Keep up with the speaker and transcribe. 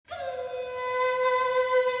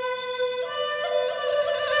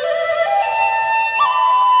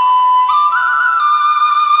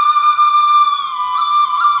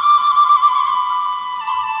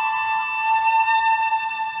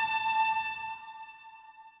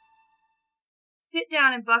sit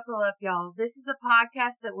down and buckle up, y'all. This is a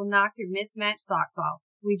podcast that will knock your mismatched socks off.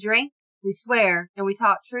 We drink, we swear, and we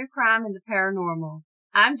talk true crime and the paranormal.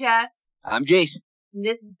 I'm Jess. I'm Jason. And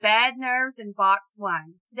this is Bad Nerves in Box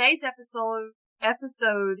 1. Today's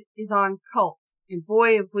episode is on cult. And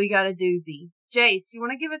boy, have we got a doozy. Jace, you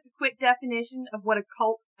want to give us a quick definition of what a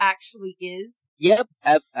cult actually is? Yep,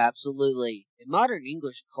 absolutely. In modern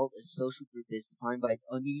English, a cult is a social group that is defined by its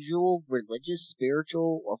unusual religious,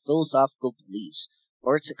 spiritual, or philosophical beliefs,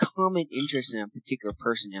 or its a common interest in a particular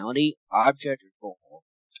personality, object, or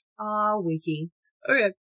goal. Wiki.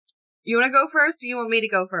 Okay. You want to go first, or you want me to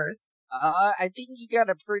go first? I think you got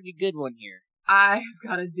a pretty good one here. I've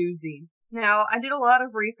got a doozy. Now, I did a lot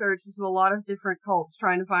of research into a lot of different cults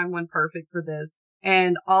trying to find one perfect for this.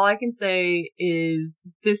 And all I can say is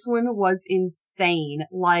this one was insane.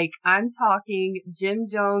 Like, I'm talking Jim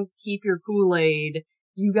Jones, keep your Kool-Aid.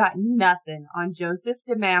 You got nothing on Joseph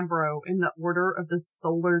DeMambro in the Order of the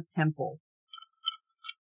Solar Temple.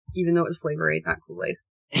 Even though it was Flavor Aid, not Kool-Aid.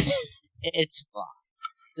 It's fine.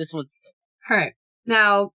 This one's Alright.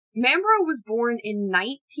 Now, Mambro was born in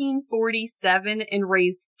 1947 and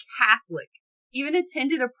raised Catholic. Even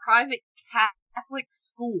attended a private Catholic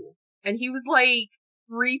school. And he was like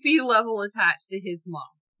creepy level attached to his mom.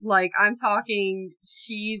 Like, I'm talking,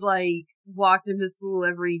 she like walked him to school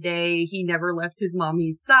every day. He never left his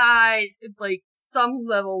mommy's side. It's like some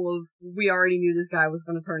level of, we already knew this guy was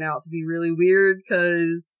going to turn out to be really weird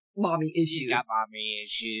because mommy issues. He's got mommy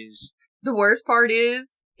issues. The worst part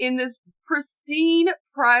is, in this pristine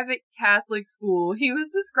private Catholic school, he was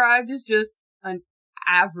described as just an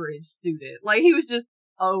average student. Like, he was just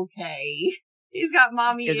okay. He's got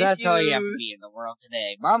mommy issues. Because that's all you have to be in the world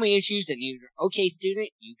today. Mommy issues, and you're an okay student,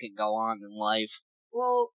 you can go on in life.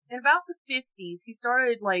 Well, in about the 50s, he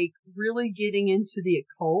started, like, really getting into the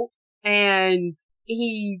occult, and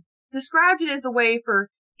he described it as a way for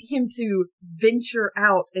him to venture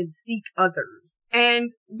out and seek others.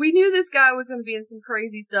 And we knew this guy was going to be in some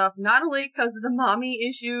crazy stuff, not only because of the mommy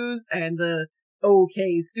issues and the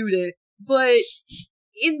okay student, but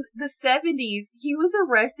in the 70s, he was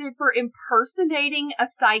arrested for impersonating a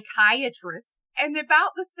psychiatrist, and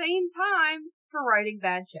about the same time for writing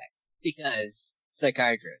bad checks. Because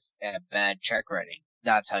psychiatrists have bad check writing.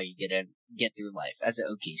 That's how you get through life as an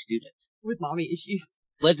okay student. With mommy issues.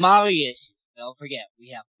 With mommy issues. Don't forget,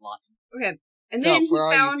 we have lots of Okay. And so then for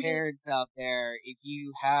all found your parents out there, if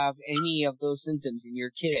you have any of those symptoms in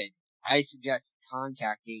your kid, I suggest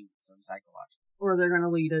contacting some psychologist. Or they're gonna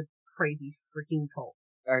lead a crazy freaking cult.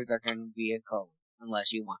 Or they're going to be a cult,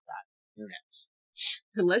 unless you want that. Who knows?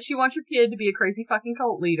 Unless you want your kid to be a crazy fucking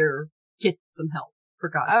cult leader, get some help, for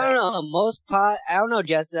God's sake. I don't know,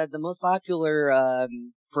 Jess, the most popular,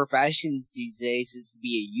 profession these days is to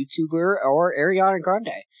be a YouTuber or Ariana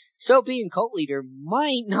Grande. So being cult leader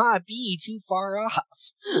might not be too far off.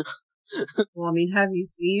 Well, I mean, have you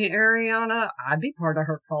seen Ariana? I'd be part of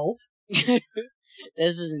her cult.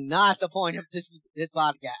 This is not the point of this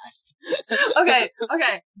podcast. Okay.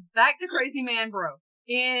 Back to Crazy Man Bro.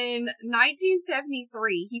 In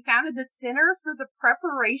 1973, he founded the Center for the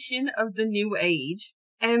Preparation of the New Age,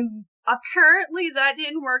 and apparently that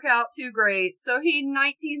didn't work out too great, so he, in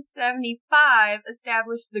 1975,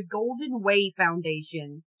 established the Golden Way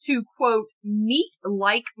Foundation to, quote, meet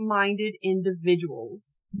like-minded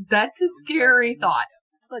individuals. That's a scary thought.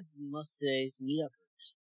 That's like most of today's meetup.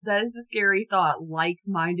 That is a scary thought.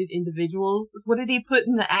 Like-minded individuals. What did he put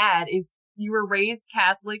in the ad? If you were raised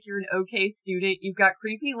Catholic, you're an okay student, you've got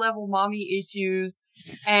creepy level mommy issues,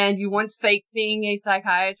 and you once faked being a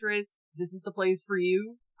psychiatrist, this is the place for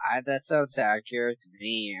you? That sounds accurate to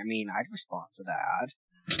me. I mean, I'd respond to that.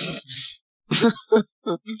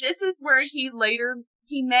 This is where he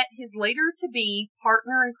met his later-to-be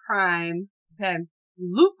partner in crime,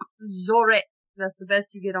 Luc Zoret. That's the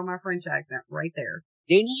best you get on my French accent, right there.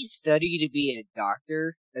 Didn't he study to be a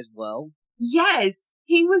doctor as well? Yes!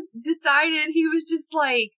 He was just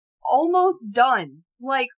like, almost done.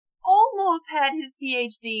 Like, almost had his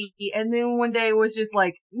PhD, and then one day was just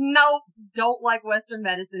like, nope, don't like Western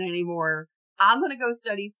medicine anymore. I'm gonna go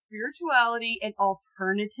study spirituality and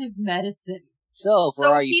alternative medicine. So, for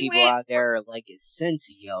all you people out there like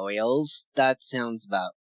essential oils, that sounds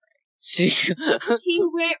about right. He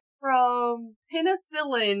went from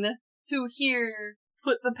penicillin to here,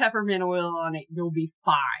 put some peppermint oil on it, you'll be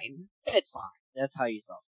fine. It's fine. That's how you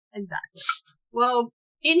solve it. Exactly. Well,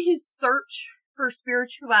 in his search for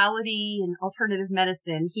spirituality and alternative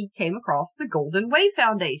medicine, he came across the Golden Way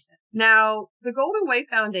Foundation. Now, the Golden Way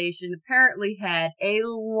Foundation apparently had a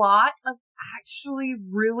lot of actually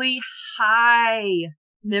really high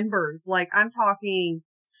members. Like, I'm talking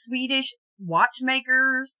Swedish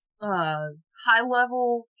watchmakers,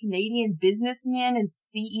 high-level Canadian businessmen and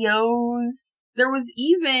CEOs. There was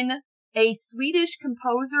even a Swedish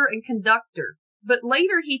composer and conductor, but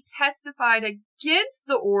later he testified against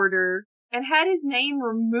the order and had his name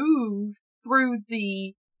removed through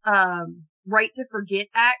the Right to Forget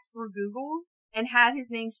Act through Google, and had his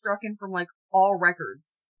name strucken from like all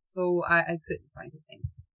records. So I couldn't find his name.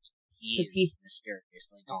 He's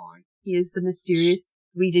mysteriously gone. He is the mysterious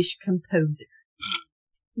Swedish composer.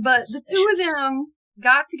 But the two of them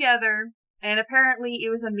got together, and apparently it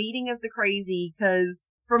was a meeting of the crazy, because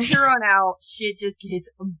from here on out, shit just gets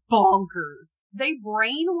bonkers. They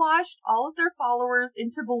brainwashed all of their followers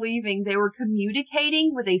into believing they were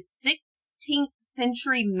communicating with a 16th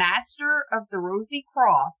century master of the Rosy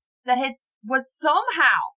Cross that was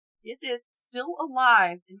somehow, get this, still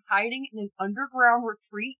alive and hiding in an underground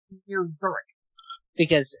retreat near Zurich.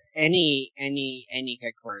 Because any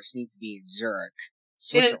headquarters needs to be in Zurich,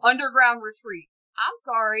 Switzerland. In an underground retreat. I'm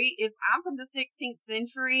sorry, if I'm from the 16th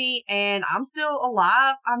century and I'm still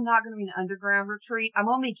alive, I'm not going to be in an underground retreat. I'm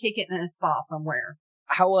going to be kicking in a spa somewhere.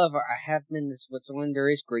 However, I have been to Switzerland. There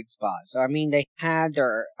is Greek spas. So, I mean, they had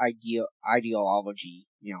their ideology,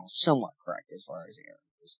 somewhat correct as far as the area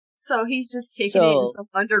is. So he's just kicking it in some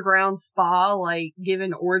underground spa, like,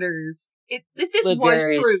 giving orders. If this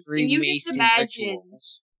was true, can you just imagine?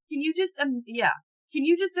 Rituals. Can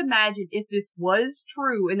you just imagine if this was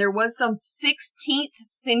true and there was some 16th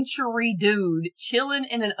century dude chilling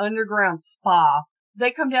in an underground spa?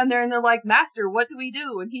 They come down there and they're like, Master, what do we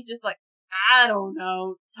do? And he's just like, I don't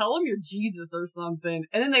know. Tell him you're Jesus or something.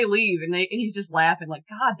 And then they leave and he's just laughing like,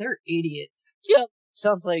 God, they're idiots. Yep.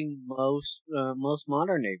 Sounds like most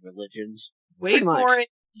modern day religions. Wait for it.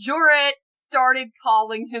 Juret started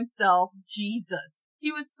calling himself Jesus.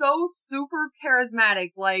 He was so super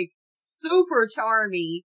charismatic, like super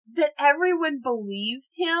charming, that everyone believed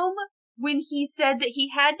him when he said that he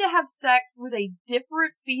had to have sex with a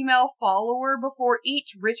different female follower before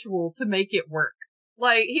each ritual to make it work.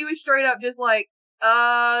 Like, he was straight up just like,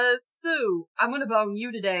 Sue, I'm gonna bone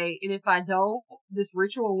you today, and if I don't, this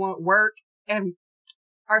ritual won't work, and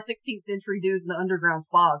our 16th century dude in the underground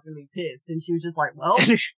spa is gonna be pissed. And she was just like, well,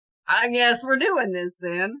 I guess we're doing this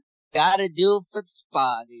then. Gotta do it for the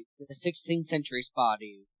spa, dude. The 16th century spa,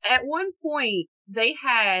 dude. At one point, they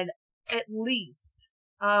had at least,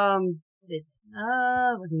 what is it?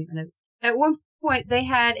 Let me notes. At one point, they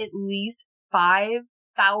had at least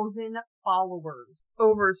 5,000 followers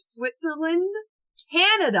over Switzerland,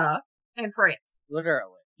 Canada, and France.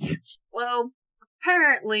 Literally. Well,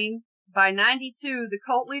 apparently, by 92, the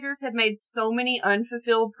cult leaders had made so many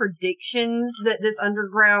unfulfilled predictions that this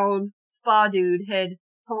underground spa dude had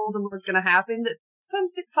told them was going to happen that some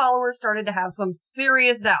sick followers started to have some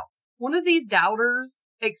serious doubts. One of these doubters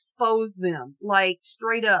exposed them, like,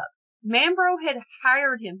 straight up. Mambro had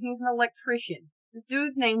hired him. He was an electrician. This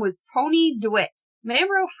dude's name was Tony Duet.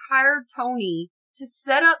 Mambro hired Tony to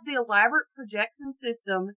set up the elaborate projection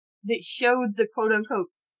system that showed the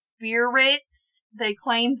quote-unquote spirits they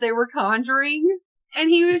claimed they were conjuring. And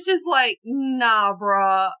he was just like, nah,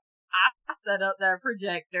 bruh. I set up that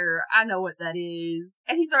projector. I know what that is.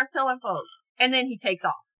 And he starts telling folks. And then he takes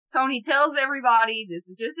off. Tony tells everybody this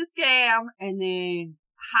is just a scam. And then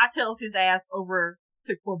hightails his ass over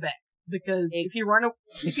to Quebec. Because if you run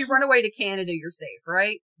away to Canada, you're safe,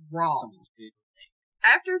 right? Wrong.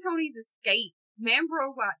 After Tony's escape,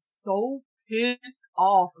 Mambro got so pissed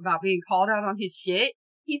off about being called out on his shit.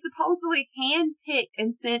 He supposedly handpicked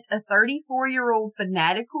and sent a 34-year-old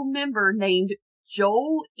fanatical member named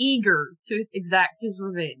Joel Eager to exact his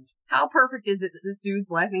revenge. How perfect is it that this dude's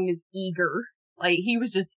last name is Eager? Like, he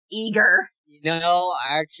was just eager.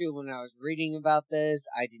 Actually, when I was reading about this,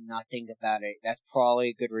 I did not think about it. That's probably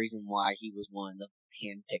a good reason why he was one of the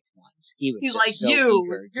handpicked ones. He's just like, so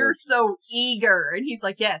eager. You're so eager. And he's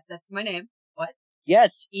like, yes, that's my name. What?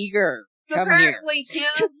 Yes, Eager. So come apparently here.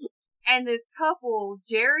 Him and this couple,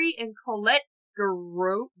 Jerry and Colette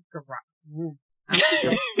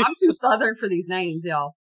I'm too southern for these names,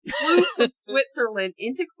 y'all. Flew from Switzerland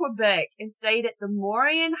into Quebec and stayed at the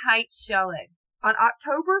Morin Heights Chalet. On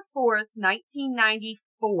October 4th,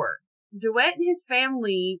 1994, Duet and his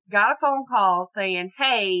family got a phone call saying,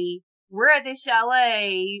 hey, we're at this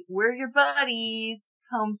chalet. We're your buddies.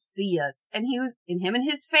 Come see us. And him and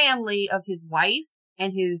his family of his wife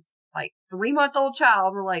and his 3-month-old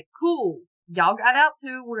child were like, cool. Y'all got out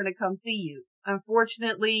too. We're going to come see you.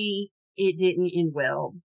 Unfortunately, it didn't end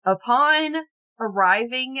well. Upon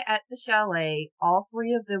arriving at the chalet, all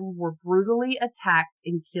 3 of them were brutally attacked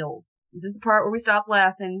and killed. This is the part where we stop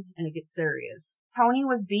laughing and it gets serious. Tony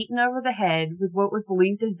was beaten over the head with what was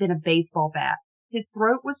believed to have been a baseball bat. His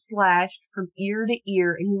throat was slashed from ear to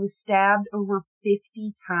ear and he was stabbed over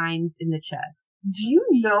 50 times in the chest. Do you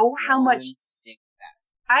know how much...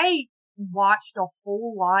 I watched a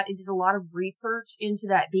whole lot and did a lot of research into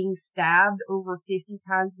that being stabbed over 50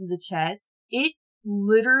 times in the chest. It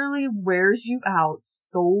literally wears you out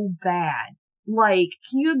so bad. Like,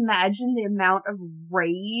 can you imagine the amount of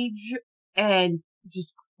rage and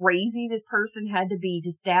just crazy this person had to be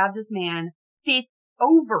to stab this man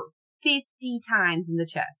over 50 times in the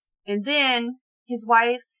chest? And then his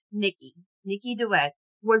wife, Nikki DeWitt,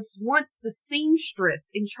 was once the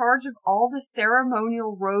seamstress in charge of all the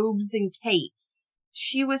ceremonial robes and capes.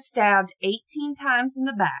 She was stabbed 18 times in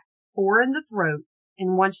the back, 4 in the throat,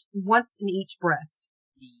 and once in each breast.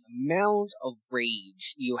 The amount of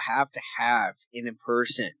rage you have to have in a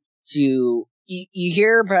person to... You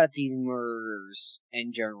hear about these murders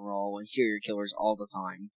in general and serial killers all the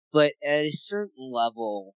time, but at a certain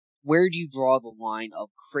level, where do you draw the line of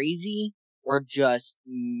crazy or just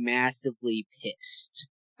massively pissed?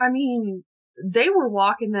 I mean, they were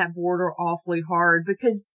walking that border awfully hard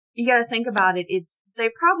because you gotta think about it. They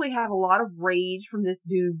probably have a lot of rage from this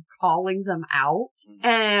dude calling them out,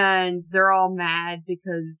 and they're all mad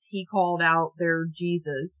because he called out their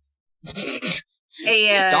Jesus.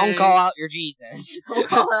 And don't call out your Jesus. Don't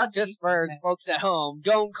call out just Jesus, for man. Folks at home,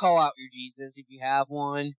 don't call out your Jesus if you have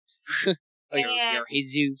one. Or your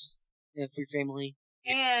Jesus if your family.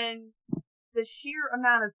 And the sheer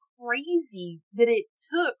amount of crazy that it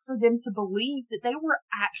took for them to believe that they were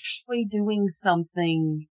actually doing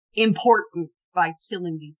something important by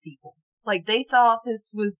killing these people. Like, they thought this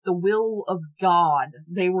was the will of God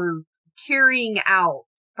they were carrying out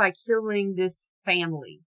by killing this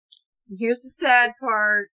family. And here's the sad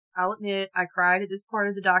part. I'll admit, I cried at this part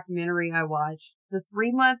of the documentary I watched. The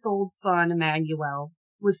 3-month-old son, Emmanuel,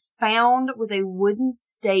 was found with a wooden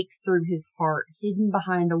stake through his heart, hidden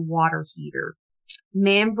behind a water heater.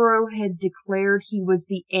 Mambro had declared he was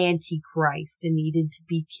the Antichrist and needed to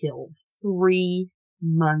be killed. 3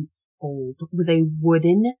 months old, with a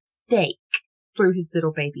wooden stake through his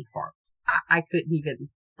little baby heart. I couldn't even,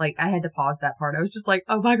 I had to pause that part. I was just like,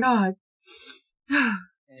 oh my God.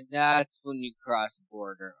 And that's when you cross the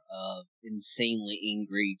border of insanely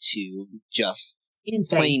angry to just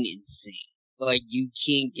plain insane. Like, you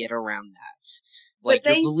can't get around that. Like,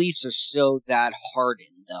 your beliefs are so that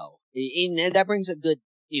hardened, though. And that brings up good,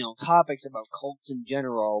 topics about cults in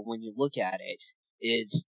general when you look at it,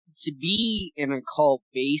 is to be in a cult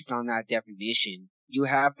based on that definition, you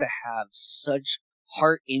have to have such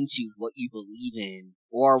heart into what you believe in,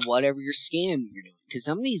 or whatever your scam you're doing. Because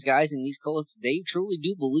some of these guys in these cults, they truly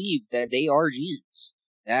do believe that they are Jesus.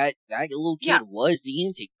 That little kid was the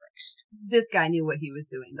Antichrist. This guy knew what he was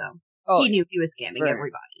doing, though. Oh, he knew he was scamming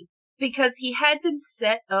everybody. Because he had them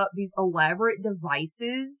set up these elaborate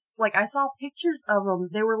devices. Like, I saw pictures of them.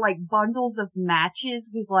 They were like bundles of matches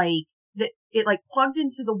with it plugged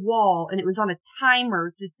into the wall, and it was on a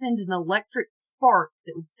timer to send an electric spark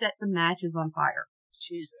that would set the matches on fire.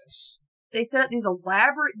 Jesus. They set up these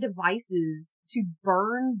elaborate devices to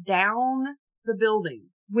burn down the building.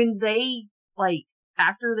 When they,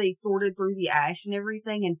 after they sorted through the ash and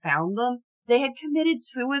everything and found them, they had committed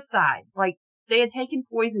suicide. They had taken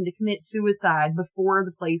poison to commit suicide before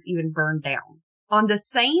the place even burned down. On the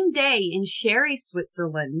same day in Sherry,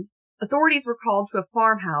 Switzerland, authorities were called to a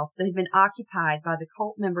farmhouse that had been occupied by the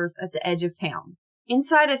cult members at the edge of town.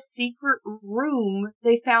 Inside a secret room,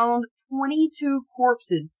 they found 22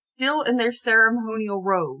 corpses still in their ceremonial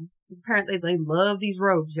robes. Because apparently they love these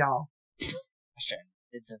robes, y'all.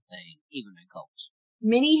 It's a thing, even in cults.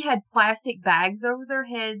 Many had plastic bags over their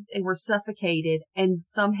heads and were suffocated, and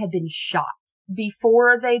some had been shot.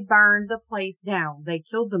 Before they burned the place down, they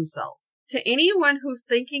killed themselves. To anyone who's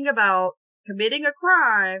thinking about committing a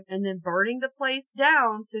crime and then burning the place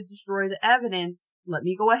down to destroy the evidence, let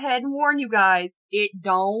me go ahead and warn you guys, it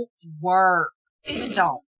don't work. It just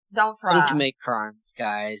don't. Don't try. Don't commit crimes,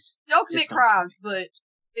 guys. Don't commit crimes, but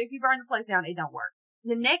if you burn the place down, it don't work.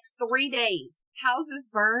 The next 3 days, houses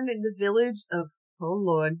burned in the village of, oh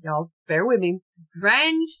Lord, y'all, bear with me,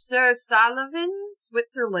 Grange-sur-Salève,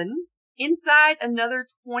 Switzerland. Inside, another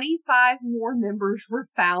 25 more members were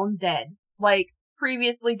found dead.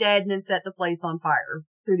 Previously dead, and then set the place on fire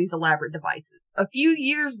through these elaborate devices. A few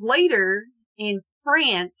years later, in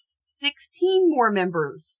France, 16 more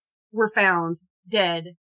members were found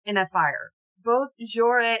dead in a fire. Both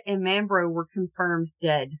Jouret and Mambro were confirmed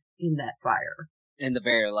dead in that fire. In the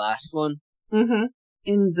very last one? Mm-hmm.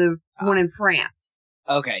 In the one in France.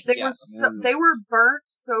 Okay, They yeah. they were burnt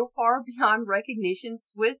so far beyond recognition.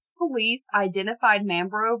 Swiss police identified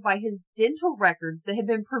Mambro by his dental records that had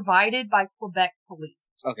been provided by Quebec police.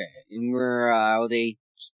 Okay, in morality,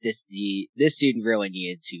 this dude really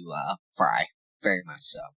needed to fry, very much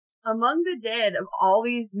so. Among the dead of all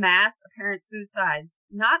these mass apparent suicides,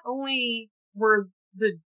 not only were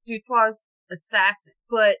the Dutois assassins,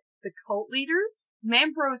 but the cult leaders,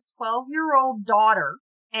 Mambro's 12-year-old daughter,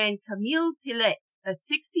 and Camille Pillet, a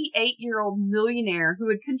 68-year-old millionaire who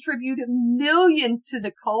had contributed millions to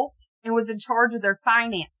the cult and was in charge of their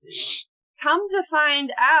finances. Come to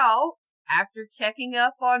find out, after checking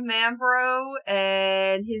up on Mambro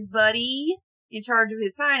and his buddy in charge of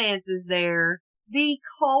his finances there, the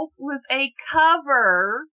cult was a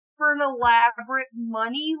cover for an elaborate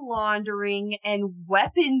money laundering and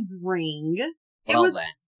weapons ring. It was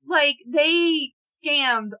like they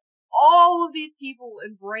scammed all of these people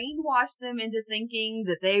and brainwashed them into thinking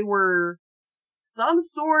that they were some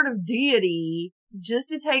sort of deity just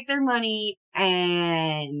to take their money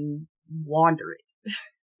and launder it.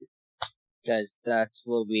 Because that's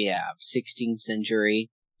what we have. 16th century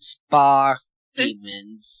spa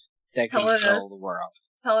demons that can control the world.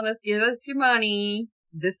 Telling us, give us your money.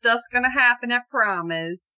 This stuff's gonna happen, I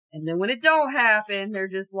promise. And then when it don't happen, they're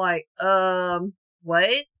just like,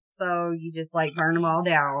 what? So you just like burn them all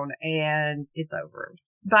down and it's over.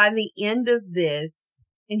 By the end of this,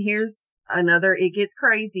 and here's another, it gets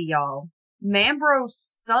crazy, y'all. Mambro's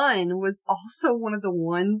son was also one of the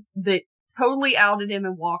ones that totally outed him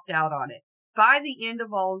and walked out on it. By the end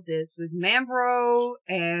of all of this, with Mambro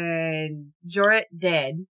and Joret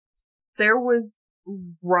dead, there was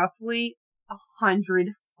roughly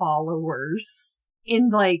 100 followers in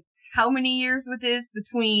like how many years with this?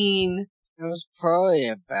 Between it was probably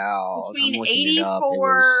about between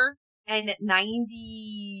 84 and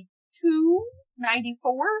 92,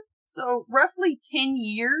 94. So roughly 10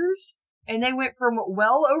 years. And they went from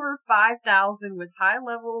well over 5,000 with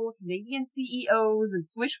high-level Canadian CEOs and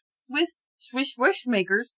swish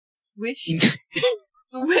makers. Swish.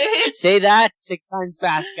 Say that 6 times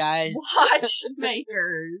fast, guys.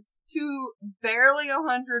 Watchmakers. To barely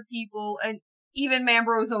 100 people, and even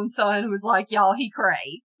Mambro's own son was like, y'all, he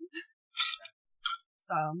cray.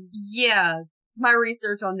 So, yeah. My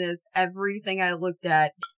research on this, everything I looked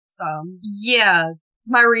at,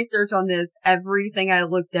 everything I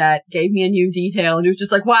looked at gave me a new detail, and it was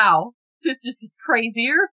just like, wow, this just gets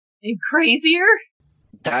crazier and crazier.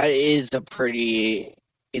 That is a pretty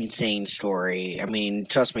insane story. I mean,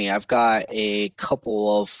 trust me, I've got a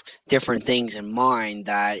couple of different things in mind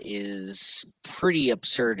that is pretty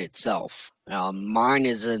absurd itself. Mine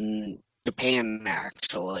is in Japan,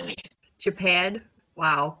 actually. Japan?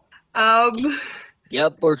 Wow.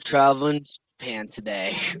 Yep, we're traveling to Japan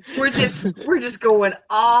today. We're just going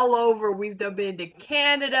all over. We've been to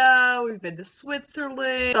Canada. We've been to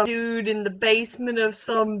Switzerland. Some dude in the basement of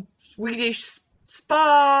some Swedish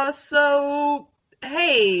spa. So,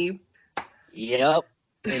 hey. Yep.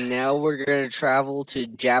 And now we're going to travel to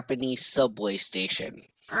Japanese subway station.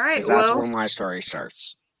 All right, that's where my story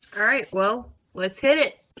starts. All right, well, let's hit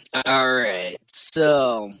it. All right.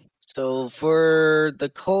 So for the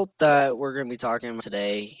cult that we're going to be talking about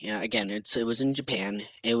today, again, it was in Japan.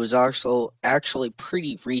 It was also actually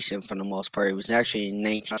pretty recent for the most part. It was actually in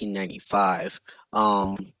 1995.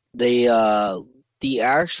 The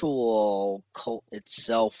actual cult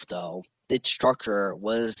itself, though, its structure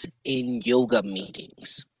was in yoga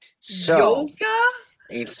meetings. So yoga?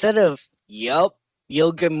 Instead of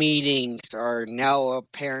yoga meetings are now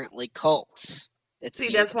apparently cults.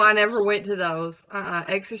 That's why I never went to those.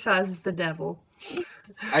 Exercise is the devil.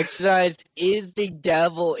 Exercise is the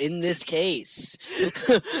devil in this case.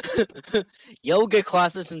 Yoga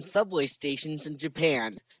classes and subway stations in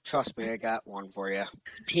Japan. Trust me, I got one for you.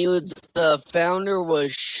 The founder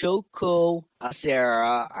was Shoko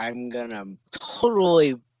Asera. I'm gonna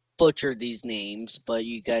totally butcher these names, but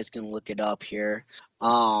you guys can look it up here.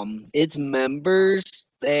 Its members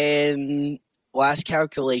and last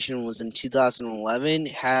calculation was in 2011,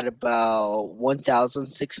 had about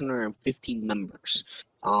 1,650 members.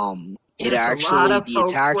 It actually, the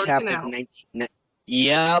attacks happened in 19...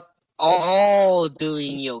 Yep, all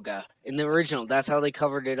doing yoga. In the original, that's how they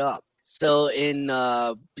covered it up. So in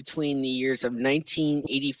between the years of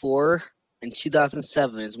 1984 and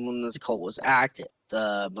 2007 is when this cult was active.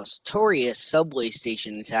 The most notorious subway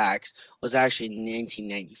station attacks was actually in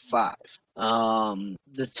 1995.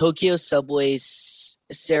 The Tokyo subway's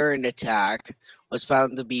sarin attack was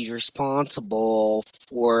found to be responsible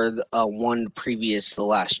for one previous to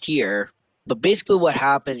last year. But basically what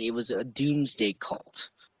happened, it was a doomsday cult.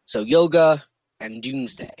 So yoga, and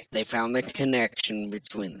doomsday. They found the connection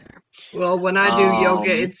between there. Well, when I do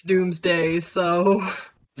yoga, it's doomsday, so.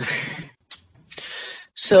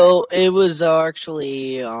 So it was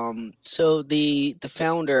actually so the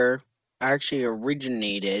founder actually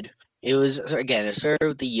originated. It was again it started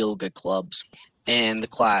with the yoga clubs and the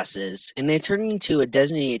classes, and they turned into a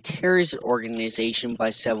designated terrorist organization by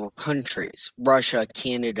several countries: Russia,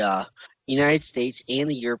 Canada, United States, and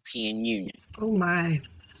the European Union. Oh my.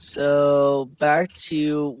 So back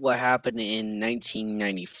to what happened in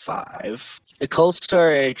 1995. The cult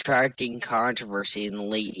started attracting controversy in the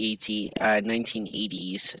late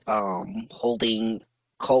 1980s, holding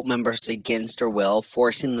cult members against their will,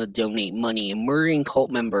 forcing them to donate money, and murdering cult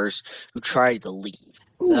members who tried to leave.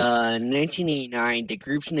 In 1989, the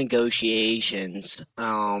group's negotiations,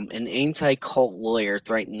 an anti-cult lawyer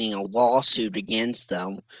threatening a lawsuit against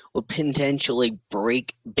them would potentially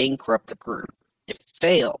bankrupt the group. It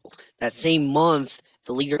failed. That same month,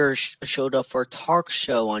 the leader showed up for a talk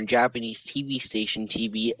show on Japanese TV station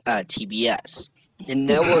TBS. The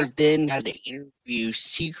network then had an interview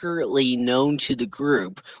secretly known to the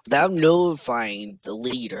group without notifying the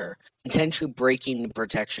leader, intentionally breaking the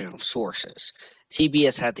protection of sources.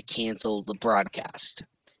 TBS had to cancel the broadcast.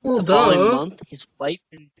 Well, The following month, his wife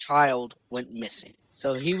and child went missing.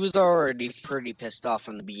 So he was already pretty pissed off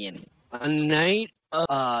from the beginning. On the night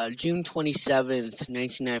of June 27th,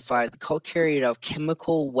 1995, the cult carried out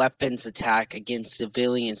chemical weapons attack against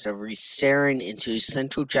civilians that resarin into the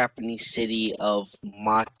central Japanese city of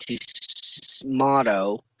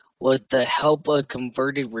Matsumoto. With the help of a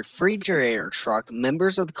converted refrigerator truck,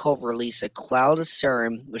 members of the cult released a cloud of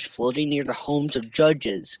sarin which floated near the homes of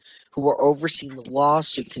judges who were overseeing the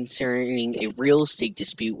lawsuit concerning a real estate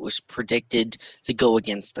dispute was predicted to go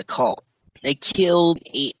against the cult. They killed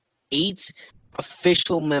eight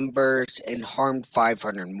official members and harmed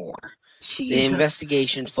 500 more. Jesus. The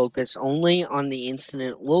investigation focused only on the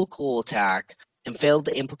incident local attack and failed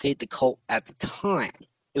to implicate the cult at the time.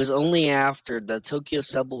 It was only after the Tokyo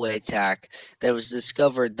subway attack that it was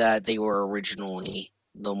discovered that they were originally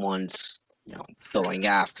the ones, going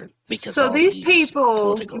after. Because so these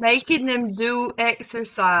people political making them do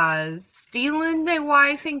exercise, stealing their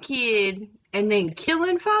wife and kid, and then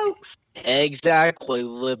killing folks? Exactly,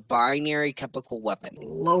 with binary chemical weapon.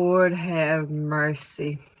 Lord have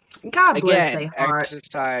mercy. God bless Again, their heart.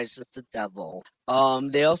 exercise is the devil.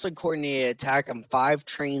 They also coordinated an attack on 5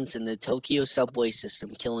 trains in the Tokyo subway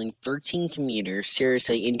system, killing 13 commuters,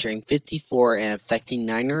 seriously injuring 54 and affecting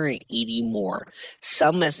 980 more.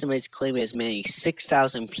 Some estimates claim as many as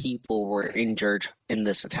 6,000 people were injured in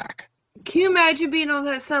this attack. Can you imagine being on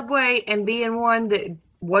that subway and being one that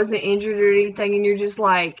wasn't injured or anything, and you're just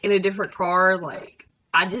like in a different car, like,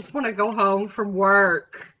 I just want to go home from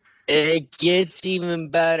work? It gets even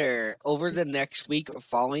better. Over the next week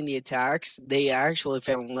following the attacks, they actually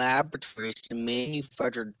found laboratories to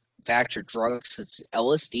manufacture drugs such as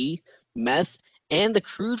LSD, meth, and the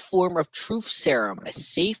crude form of truth serum, a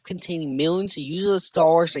safe containing millions of US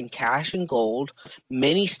dollars in cash and gold,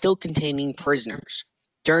 many still containing prisoners.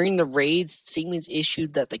 During the raids, statements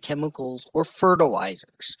issued that the chemicals were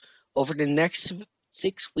fertilizers. Over the next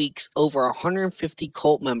 6 weeks, over 150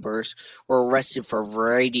 cult members were arrested for a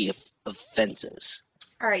variety of offenses.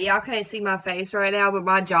 All right, y'all can't see my face right now, but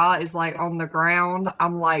my jaw is like on the ground.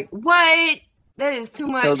 I'm like, what? That is too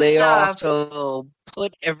much So they stuff. also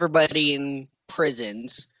put everybody in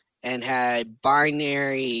prisons and had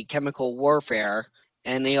binary chemical warfare,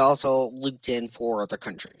 and they also looped in 4 other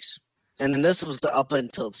countries. And then this was up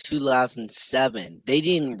until 2007. They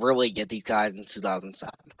didn't really get these guys in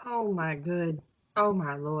 2007. Oh my good. Oh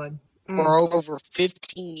my lord. For over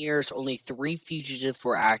 15 years, only 3 fugitives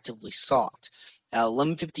were actively sought. At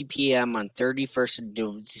 11:50 p.m. on 31st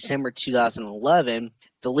of December 2011,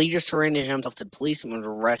 the leader surrendered himself to police and was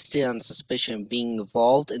arrested on suspicion of being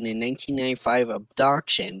involved in the 1995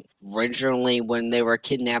 abduction. Originally, when they were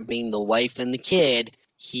kidnapping the wife and the kid,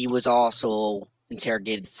 he was also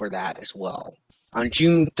interrogated for that as well. On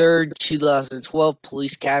June 3rd, 2012,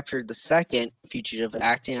 police captured the second fugitive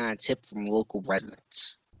acting on a tip from local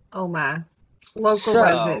residents. Oh my. Local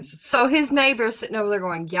residents. So his neighbor's sitting over there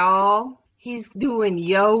going, y'all, he's doing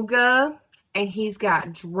yoga and he's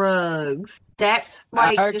got drugs. That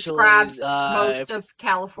describes most of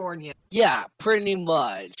California. Yeah, pretty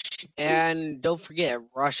much. And don't forget,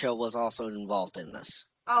 Russia was also involved in this.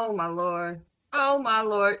 Oh my lord. Oh my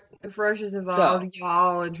lord. If Russia's involved,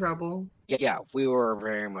 y'all in trouble. Yeah, we were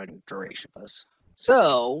very much duration of this.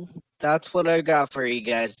 So that's what I got for you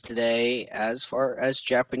guys today as far as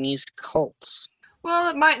Japanese cults. Well,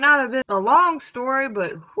 it might not have been a long story,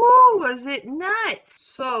 but whoo, was it nuts.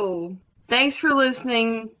 So, Thanks for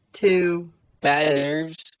listening to Bad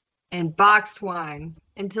Nerves and Boxed Wine.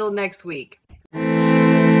 Until next week.